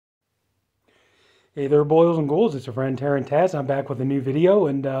Hey there, boils and ghouls. It's your friend Taryn Tats. I'm back with a new video,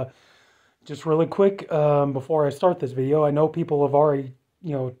 and just really quick, before I start this video, I know people have already,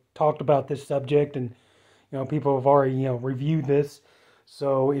 talked about this subject, and people have already, reviewed this.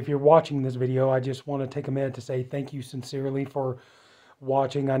 So if you're watching this video, I just want to take a minute to say thank you sincerely for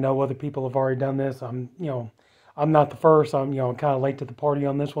watching. I know other people have already done this. I'm not the first. I'm, kind of late to the party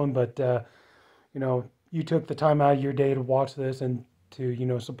on this one, but you took the time out of your day to watch this and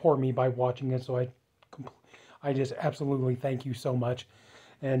to, support me by watching it. So I just absolutely thank you so much.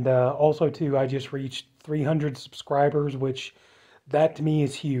 And also, too, I just reached 300 subscribers, which that to me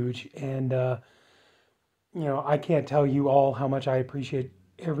is huge. And, I can't tell you all how much I appreciate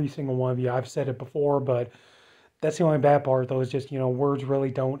every single one of you. I've said it before, but that's the only bad part, though, is just, words really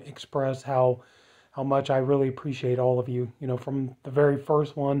don't express how much I really appreciate all of you. From the very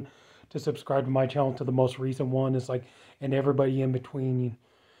first one to subscribe to my channel to the most recent one, it's like, and everybody in between.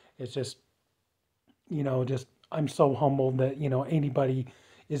 It's just, just I'm so humbled that, anybody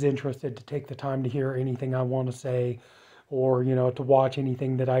is interested to take the time to hear anything I want to say or, to watch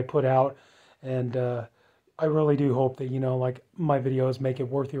anything that I put out. And I really do hope that, like my videos make it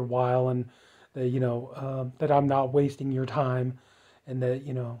worth your while, and that, that I'm not wasting your time, and that,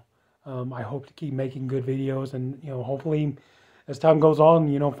 I hope to keep making good videos, and, hopefully as time goes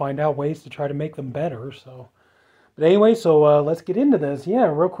on, find out ways to try to make them better. So, but anyway, so let's get into this.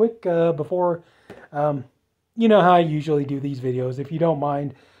 Yeah, real quick before, you know how I usually do these videos. If you don't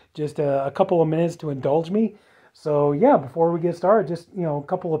mind, just a couple of minutes to indulge me. So yeah, before we get started, just a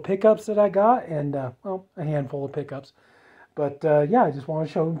couple of pickups that I got, and well, a handful of pickups. But yeah, I just want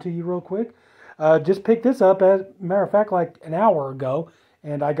to show them to you real quick. Just picked this up, as a matter of fact, like an hour ago,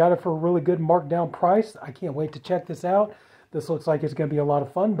 and I got it for a really good marked down price. I can't wait to check this out. This looks like it's going to be a lot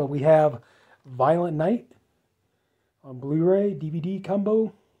of fun. But we have Violent Night on Blu-ray, DVD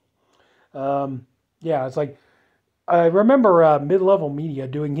combo. Yeah, it's like, I remember Mid-Level Media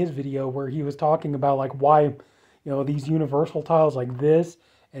doing his video where he was talking about like why, these Universal titles like this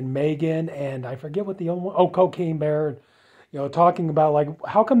and Megan, and I forget what the other one, oh, Cocaine Bear, talking about like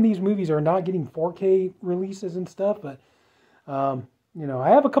how come these movies are not getting 4K releases and stuff. But I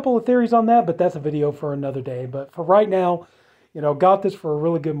have a couple of theories on that, but that's a video for another day. But for right now, got this for a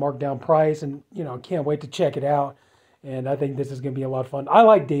really good markdown price, and can't wait to check it out. And I think this is going to be a lot of fun. I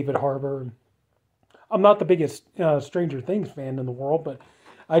like David Harbour. I'm not the biggest Stranger Things fan in the world, but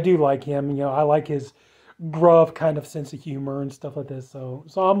I do like him. I like his gruff kind of sense of humor and stuff like this. So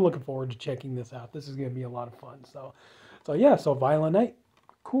I'm looking forward to checking this out. This is going to be a lot of fun. So yeah. So Violent Night,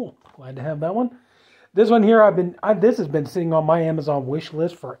 cool. Glad to have that one. This one here, this has been sitting on my Amazon wish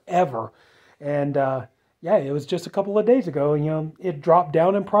list forever, and yeah, it was just a couple of days ago. It dropped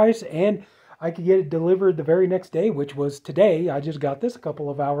down in price, and I could get it delivered the very next day, which was today. I just got this a couple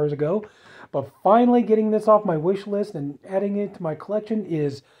of hours ago. But finally getting this off my wish list and adding it to my collection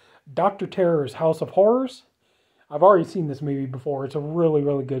is Dr. Terror's House of Horrors. I've already seen this movie before. It's a really,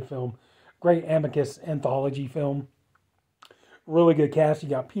 really good film. Great Amicus anthology film. Really good cast. You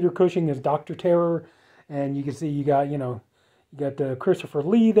got Peter Cushing as Dr. Terror, and you can see you got, you got Christopher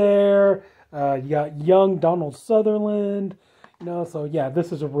Lee there. You got young Donald Sutherland. So yeah,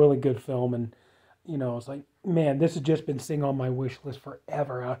 this is a really good film, and it's like, man, this has just been sitting on my wish list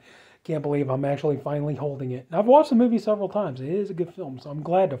forever. I can't believe I'm actually finally holding it. And I've watched the movie several times. It is a good film, so I'm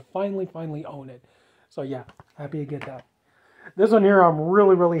glad to finally own it. So yeah, happy to get that. This one here I'm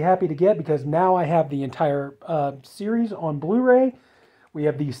really, really happy to get because now I have the entire series on Blu-ray. We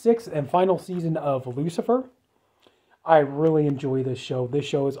have the 6th and final season of Lucifer. I really enjoy this show. This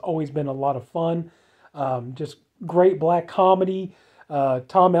show has always been a lot of fun. Just great black comedy.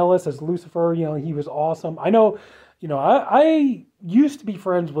 Tom Ellis as Lucifer, he was awesome. I know, I used to be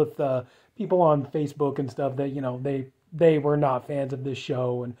friends with people on Facebook and stuff that, they were not fans of this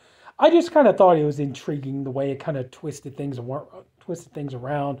show. And I just kind of thought it was intriguing the way it kind of twisted things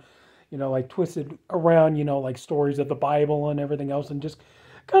around, like twisted around, like stories of the Bible and everything else, and just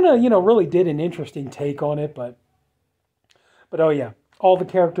kind of, really did an interesting take on it. But oh yeah, all the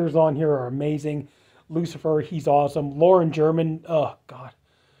characters on here are amazing. Lucifer, he's awesome. Lauren German, oh God.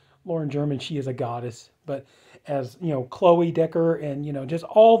 Lauren German, she is a goddess. But as, Chloe Decker and, just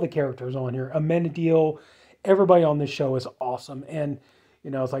all the characters on here. Amenadiel, everybody on this show is awesome. And,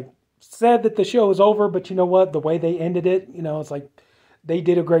 it's like, sad that the show is over, but you know what? The way they ended it, it's like, they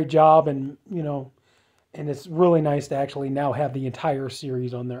did a great job, and, and it's really nice to actually now have the entire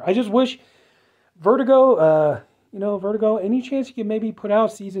series on there. I just wish Vertigo, Vertigo, any chance you could maybe put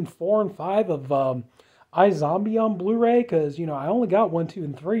out season 4 and 5 of iZombie on Blu-ray? Because, I only got 1, 2,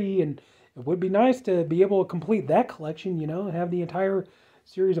 and 3, and it would be nice to be able to complete that collection, and have the entire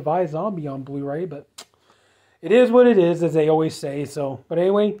series of iZombie on Blu-ray, but it is what it is, as they always say. So, but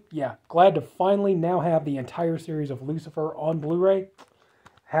anyway, yeah, glad to finally now have the entire series of Lucifer on Blu-ray.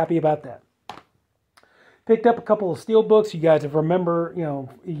 Happy about that. Picked up a couple of steelbooks. You guys have remember,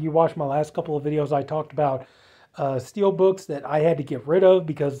 you watched my last couple of videos. I talked about steelbooks that I had to get rid of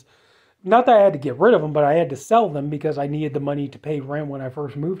because, not that I had to get rid of them, but I had to sell them because I needed the money to pay rent when I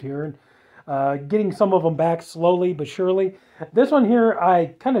first moved here. And getting some of them back slowly but surely. This one here,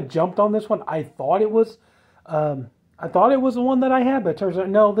 I kind of jumped on this one. I thought it was the one that I had, but it turns out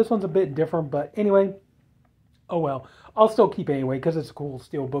no, this one's a bit different. But anyway, oh well. I'll still keep it anyway because it's a cool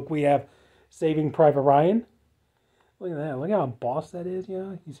steelbook. We have Saving Private Ryan. Look at that. Look how embossed that is.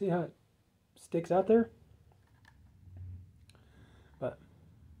 You see how it sticks out there? But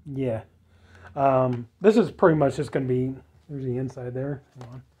yeah, this is pretty much just going to be. There's the inside there. Hang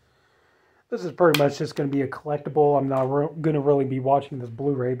on. This is pretty much just going to be a collectible. I'm not going to really be watching this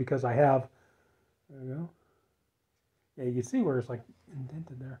Blu-ray because I have. There you go. Yeah, you can see where it's like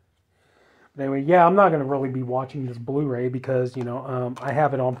indented there. But anyway, yeah, I'm not going to really be watching this Blu-ray because, I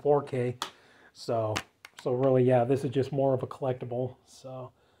have it on 4K. So really, yeah, this is just more of a collectible.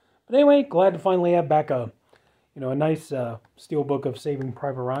 So, but anyway, glad to finally have back a nice steelbook of Saving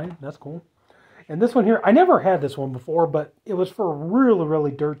Private Ryan. That's cool. And this one here, I never had this one before, but it was for a really,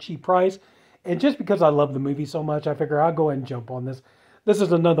 really dirt cheap price. And just because I love the movie so much, I figure I'll go ahead and jump on this. This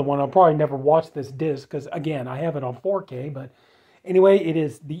is another one. I'll probably never watch this disc because, again, I have it on 4K. But anyway, it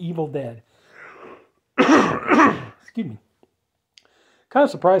is The Evil Dead. Excuse me. Kind of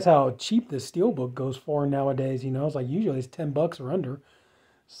surprised how cheap this steelbook goes for nowadays. It's like usually it's $10 or under.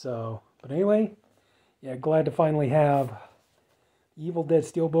 So, but anyway, yeah, glad to finally have Evil Dead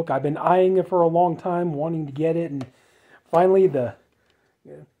steelbook. I've been eyeing it for a long time, wanting to get it, and finally that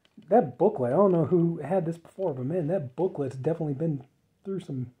booklet. I don't know who had this before, but man, that booklet's definitely been through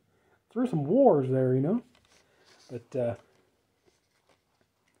some wars there, But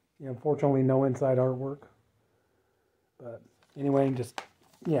unfortunately, no inside artwork. But anyway,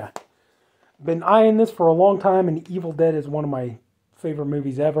 been eyeing this for a long time, and Evil Dead is one of my favorite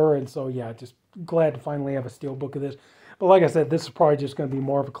movies ever, and so yeah, just glad to finally have a steelbook of this. But like I said, this is probably just going to be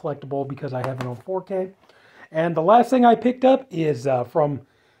more of a collectible because I have it on 4K. And the last thing I picked up is from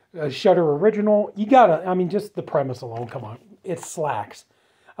Shudder Original. You gotta, just the premise alone, come on, it slacks.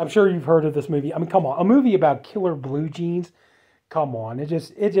 I'm sure you've heard of this movie. Come on, a movie about killer blue jeans. Come on, it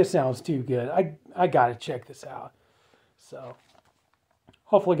just sounds too good. I gotta check this out. So,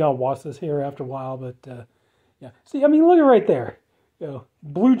 hopefully gonna watch this here after a while. But yeah, see, look at right there.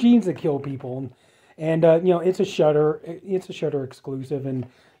 Blue jeans that kill people, and it's a Shudder exclusive, and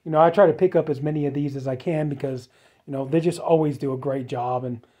I try to pick up as many of these as I can because they just always do a great job,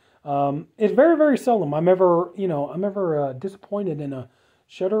 and it's very, very seldom I'm ever disappointed in a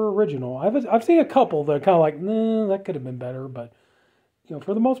Shudder original. I've seen a couple that are kind of like, nah, that could have been better, but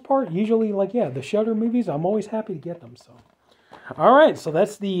for the most part, usually the Shudder movies, I'm always happy to get them. So, all right, so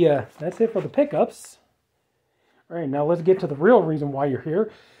that's it for the pickups. All right, now let's get to the real reason why you're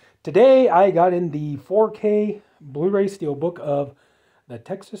here. Today, I got in the 4K Blu-ray steelbook of the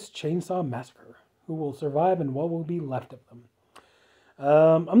Texas Chainsaw Massacre. Who will survive and what will be left of them?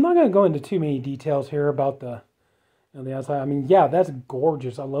 I'm not going to go into too many details here about the outside. Yeah, that's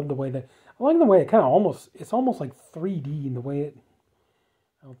gorgeous. I like the way it kind of it's almost like 3D in the way it.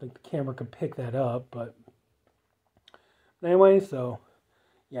 I don't think the camera could pick that up, but anyway, so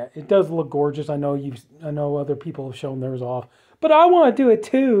yeah, it does look gorgeous. I know other people have shown theirs off, but I want to do it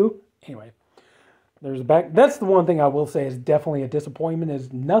too. Anyway, there's the back. That's the one thing I will say is definitely a disappointment.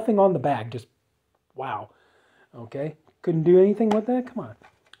 Is nothing on the back. Just wow. Okay, couldn't do anything with that. Come on.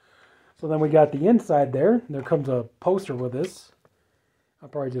 So then we got the inside there. There comes a poster with this. I'll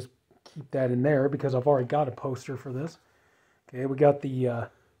probably just keep that in there because I've already got a poster for this. Okay, we got the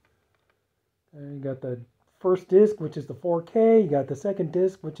first disc, which is the 4K. You got the second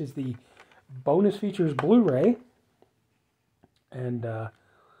disc, which is the bonus features Blu-ray. And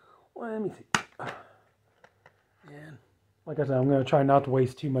let me see. And like I said, I'm going to try not to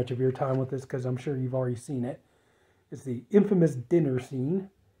waste too much of your time with this because I'm sure you've already seen it. It's the infamous dinner scene.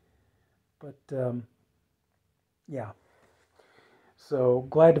 But yeah. So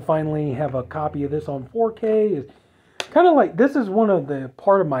glad to finally have a copy of this on 4K. It's kind of like, this is one of the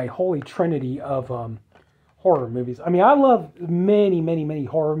part of my holy trinity of horror movies. I love many, many, many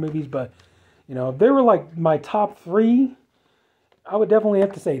horror movies, but if they were like my top 3, I would definitely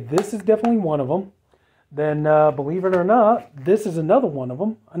have to say this is definitely one of them. Then, believe it or not, this is another one of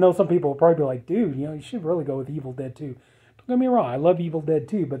them. I know some people will probably be like, dude, you should really go with Evil Dead 2. Don't get me wrong, I love Evil Dead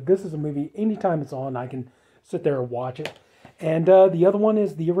 2, but this is a movie, anytime it's on, I can sit there and watch it. and the other one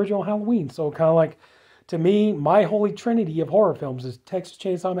is the original Halloween. So kind of like, to me, my holy trinity of horror films is Texas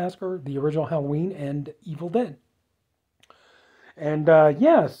Chainsaw Massacre, the original Halloween, and Evil Dead. And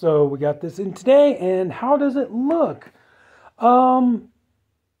yeah, so we got this in today, and how does it look?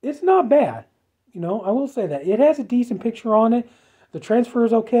 It's not bad. I will say that. It has a decent picture on it. The transfer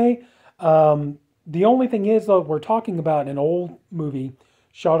is okay. The only thing is, though, we're talking about an old movie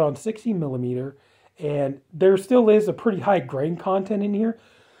shot on 60 millimeter, and there still is a pretty high grain content in here,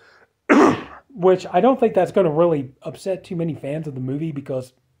 which I don't think that's going to really upset too many fans of the movie,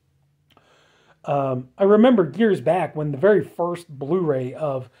 because I remember years back when the very first Blu-ray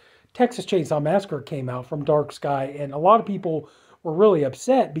of Texas Chainsaw Massacre came out from Dark Sky, and a lot of people were really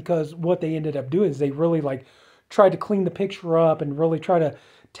upset because what they ended up doing is they really tried to clean the picture up and really try to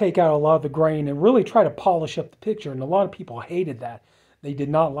take out a lot of the grain and really try to polish up the picture. And a lot of people hated that. They did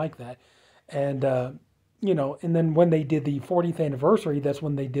not like that. And, and then when they did the 40th anniversary, that's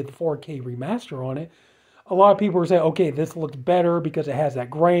when they did the 4K remaster on it. A lot of people were saying, okay, this looks better because it has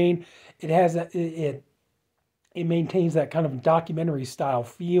that grain. It has that, it maintains that kind of documentary style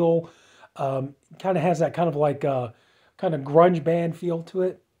feel. Kind of has that kind of kind of grunge band feel to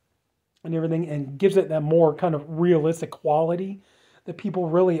it and everything, and gives it that more kind of realistic quality that people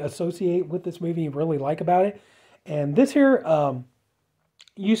really associate with this movie and really like about it. And this here,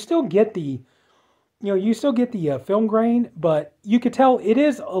 you still get the film grain, but you could tell it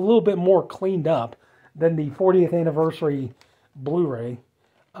is a little bit more cleaned up than the 40th anniversary Blu-ray.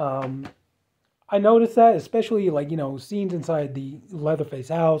 I noticed that, especially scenes inside the Leatherface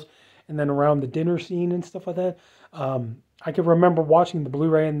house and then around the dinner scene and stuff like that. I can remember watching the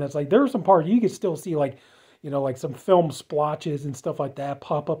Blu-ray, and that's there were some parts you could still see some film splotches and stuff like that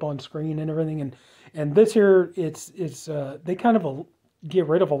pop up on screen and everything. And this here, it's they kind of get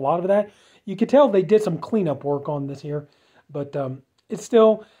rid of a lot of that. You could tell they did some cleanup work on this here, but it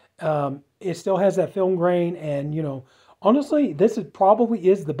still has that film grain. And honestly, this probably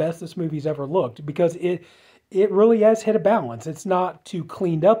is the best this movie's ever looked, because it really has hit a balance. It's not too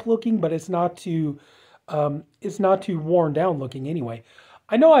cleaned up looking, but it's not too worn down looking anyway.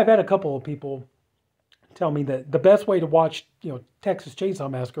 I know I've had a couple of people tell me that the best way to watch, Texas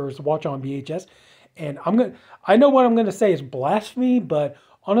Chainsaw Massacre is to watch on VHS. And I know what I'm going to say is blasphemy, but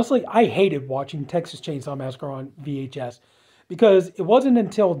honestly, I hated watching Texas Chainsaw Massacre on VHS, because it wasn't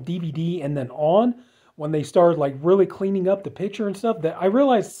until DVD and then on, when they started really cleaning up the picture and stuff, that I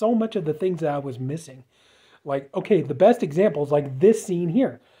realized so much of the things that I was missing. Okay, the best example is this scene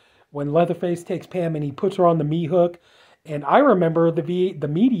here, when Leatherface takes Pam and he puts her on the meat hook. And I remember the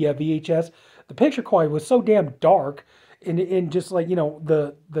media VHS, the picture quality was so damn dark, and just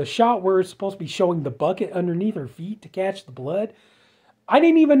the shot where it's supposed to be showing the bucket underneath her feet to catch the blood. I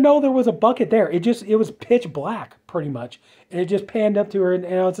didn't even know there was a bucket there. It was pitch black pretty much, and it just panned up to her, and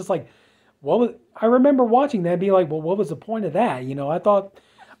I was just I remember watching that and being well, what was the point of that?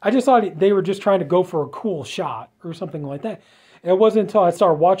 I just thought they were just trying to go for a cool shot or something like that. And it wasn't until I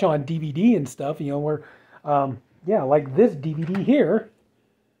started watching on DVD and stuff, where, like this DVD here,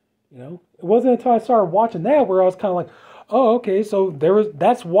 it wasn't until I started watching that where I was kind of oh, okay, so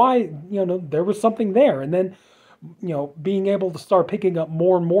that's why, there was something there. And then, being able to start picking up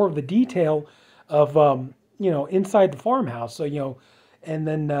more and more of the detail of, inside the farmhouse. So, and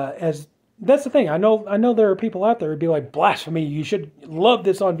then that's the thing. I know there are people out there who'd be blasphemy, you should love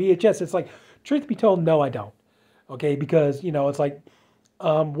this on VHS. It's truth be told, no, I don't. Okay, because, it's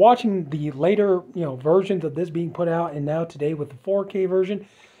watching the later, versions of this being put out, and now today with the 4K version,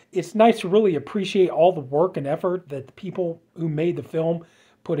 it's nice to really appreciate all the work and effort that the people who made the film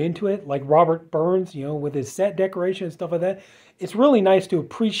put into it, like Robert Burns, with his set decoration and stuff like that. It's really nice to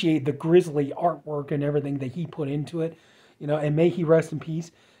appreciate the grisly artwork and everything that he put into it, and may he rest in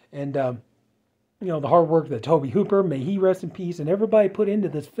peace. And, the hard work that Tobe Hooper, may he rest in peace, and everybody put into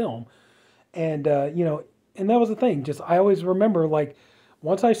this film. And, and that was the thing. Just, I always remember,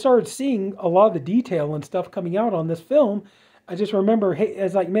 once I started seeing a lot of the detail and stuff coming out on this film, I just remember,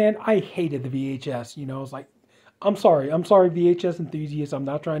 it's man, I hated the VHS. It's I'm sorry VHS enthusiasts. I'm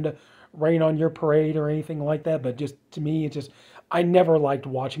not trying to rain on your parade or anything like that, but just, to me, I never liked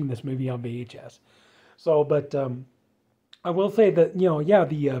watching this movie on VHS. So, but I will say that,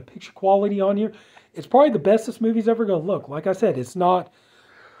 the picture quality on here, it's probably the best this movie's ever going to look. Like I said, it's not,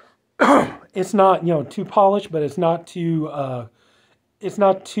 too polished, but it's not too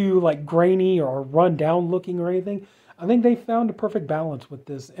grainy or run down looking or anything. I think they found a perfect balance with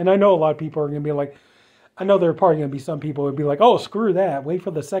this. And I know a lot of people are going to be I know there are probably going to be some people who would be oh, screw that. Wait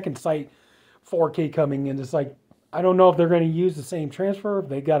for the second sight 4K coming. And it's I don't know if they're going to use the same transfer, if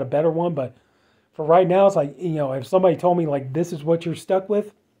they got a better one, but for right now, it's like, if somebody told me like this is what you're stuck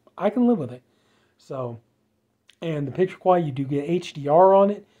with, I can live with it. So, and the picture quality, you do get HDR on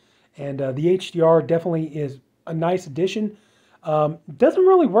it, and the HDR definitely is a nice addition. Doesn't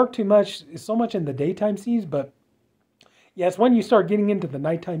really work so much in the daytime scenes, but yes, when you start getting into the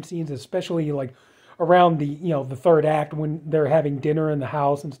nighttime scenes, especially like around the third act when they're having dinner in the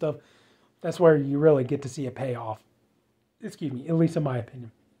house and stuff, that's where you really get to see a payoff. Excuse me, at least in my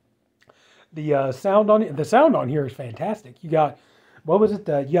opinion. The sound on here is fantastic. You got, what was it?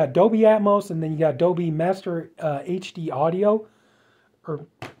 You got Dolby Atmos, and then you got Dolby Master HD Audio, or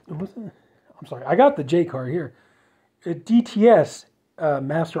what's it? I'm sorry, I got the J card here. DTS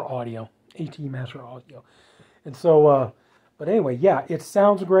Master Audio, AT Master Audio, and so. But anyway, yeah, it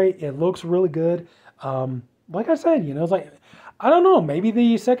sounds great. It looks really good. Like I said, it's like, I don't know, maybe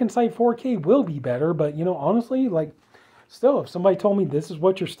the second sight 4K will be better, but honestly, like, still, if somebody told me this is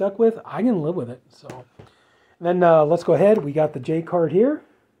what you're stuck with, I can live with it. So, and then let's go ahead. We got the J card here,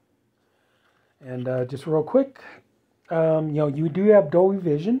 and just real quick, you do have Dolby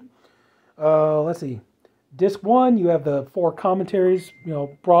Vision. Let's see, disc 1, you have the 4 commentaries,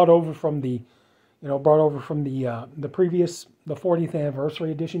 brought over from the previous, the 40th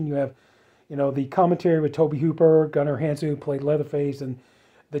anniversary edition. You have, the commentary with Tobe Hooper, Gunnar Hansen, who played Leatherface, and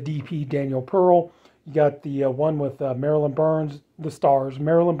the DP Daniel Pearl. You got the one with Marilyn Burns, the stars,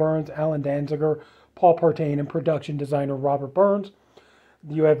 Marilyn Burns, Alan Danziger, Paul Partain, and production designer Robert Burns.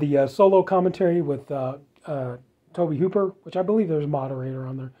 You have the solo commentary with Tobe Hooper, which I believe there's a moderator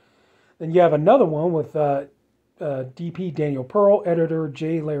on there. Then you have another one with DP Daniel Pearl, editor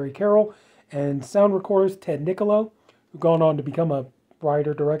J. Larry Carroll, and sound recorders Ted Nicolo, who've gone on to become a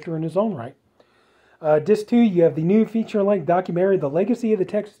writer-director in his own right. Disc 2, you have the new feature-length documentary, The Legacy of the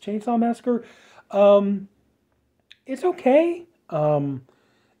Texas Chainsaw Massacre. It's okay.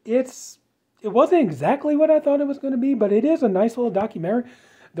 It wasn't exactly what I thought it was going to be, but it is a nice little documentary.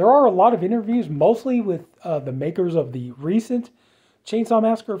 There are a lot of interviews, mostly with the makers of the recent Chainsaw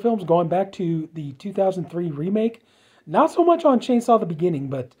Massacre films, going back to the 2003 remake. Not so much on Chainsaw the Beginning,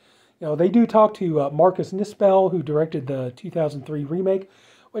 but they do talk to Marcus Nispel, who directed the 2003 remake,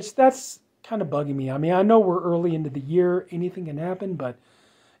 which that's kind of bugging me. I mean, I know we're early into the year, anything can happen, but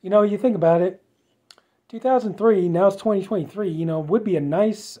you think about it, 2003, now it's 2023, would be a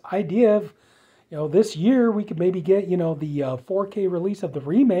nice idea of, this year we could maybe get, the 4K release of the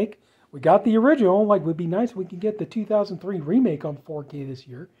remake. We got the original, like, would be nice if we could get the 2003 remake on 4K this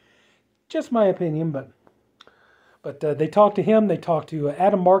year. Just my opinion, but they talked to him. They talked to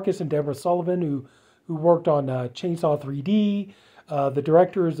Adam Marcus and Deborah Sullivan, who worked on Chainsaw 3D, the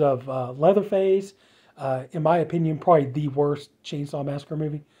directors of Leatherface, in my opinion, probably the worst Chainsaw Massacre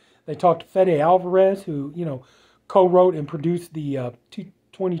movie. They talked to Fede Alvarez, who, co-wrote and produced the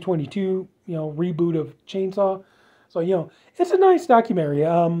 2022, reboot of Chainsaw. So, it's a nice documentary.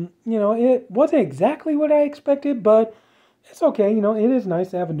 It wasn't exactly what I expected, but it's okay. It is nice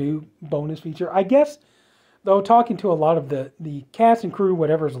to have a new bonus feature. I guess, though, talking to a lot of the cast and crew,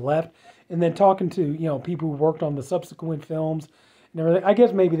 whatever's left, and then talking to, people who worked on the subsequent films and everything, I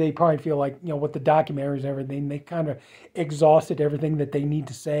guess maybe they probably feel like, with the documentaries and everything, they kind of exhausted everything that they need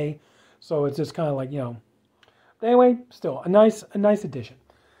to say. So it's just kind of like, But anyway, still a nice addition.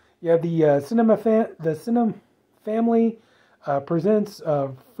 You have the Cinema Family presents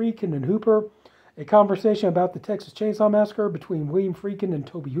Friedkin and Hooper, a conversation about the Texas Chainsaw Massacre between William Friedkin and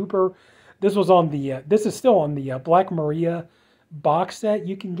Tobe Hooper. This was on the this is still on the Black Maria box set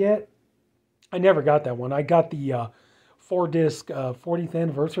you can get. I never got that one. I got the 4-disc 40th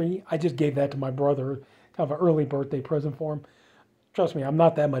anniversary. I just gave that to my brother, kind of an early birthday present for him. Trust me, I'm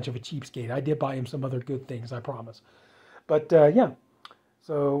not that much of a cheapskate. I did buy him some other good things, I promise. But yeah,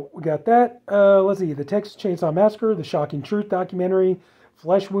 so we got that. Let's see, the Texas Chainsaw Massacre, the Shocking Truth documentary,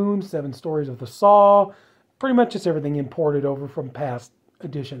 Flesh Wounds, 7 Stories of the Saw, pretty much just everything imported over from past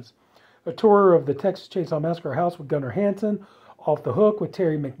editions. A tour of the Texas Chainsaw Massacre house with Gunnar Hansen, Off the Hook with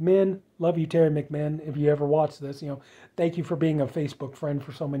Terry McMinn. Love you, Terry McMinn. If you ever watch this, thank you for being a Facebook friend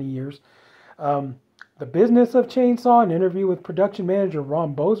for so many years. The Business of Chainsaw, an interview with production manager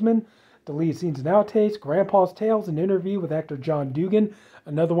Ron Bozeman. Deleted Scenes and Outtakes, Grandpa's Tales, an interview with actor John Dugan.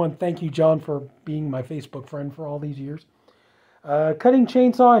 Another one, thank you, John, for being my Facebook friend for all these years. Cutting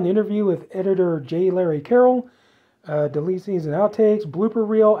Chainsaw, an interview with editor J. Larry Carroll. Deleted Scenes and Outtakes, Blooper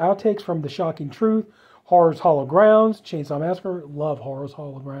Reel, Outtakes from The Shocking Truth, Horror's Hollow Grounds, Chainsaw Massacre, love Horror's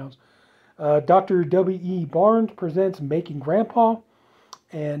Hollow Grounds. Dr. W.E. Barnes presents Making Grandpa,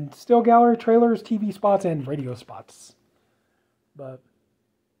 and still gallery trailers, TV spots, and radio spots. But,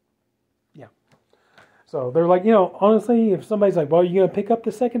 yeah. So they're like, honestly, if somebody's like, well, you're going to pick up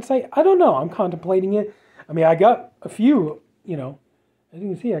the second sight? I don't know. I'm contemplating it. I mean, I got a few, as you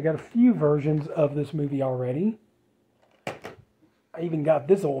can see, I got a few versions of this movie already. I even got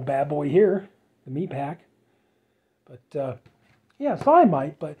this old bad boy here, the meat pack. But, yeah, so I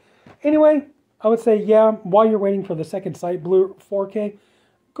might. But anyway, I would say, yeah, while you're waiting for the second sight Blue 4K,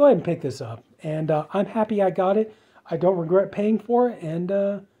 go ahead and pick this up. And I'm happy I got it. I don't regret paying for it. And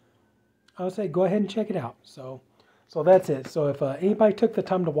I would say go ahead and check it out. So that's it. So if anybody took the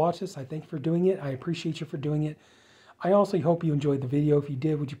time to watch this, I thank you for doing it. I appreciate you for doing it. I also hope you enjoyed the video. If you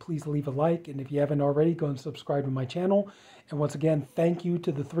did, would you please leave a like? And if you haven't already, go and subscribe to my channel. And once again, thank you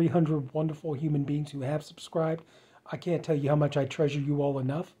to the 300 wonderful human beings who have subscribed. I can't tell you how much I treasure you all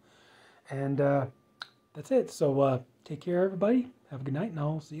enough. And that's it. So take care, everybody. Have a good night, and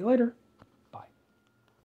I'll see you later.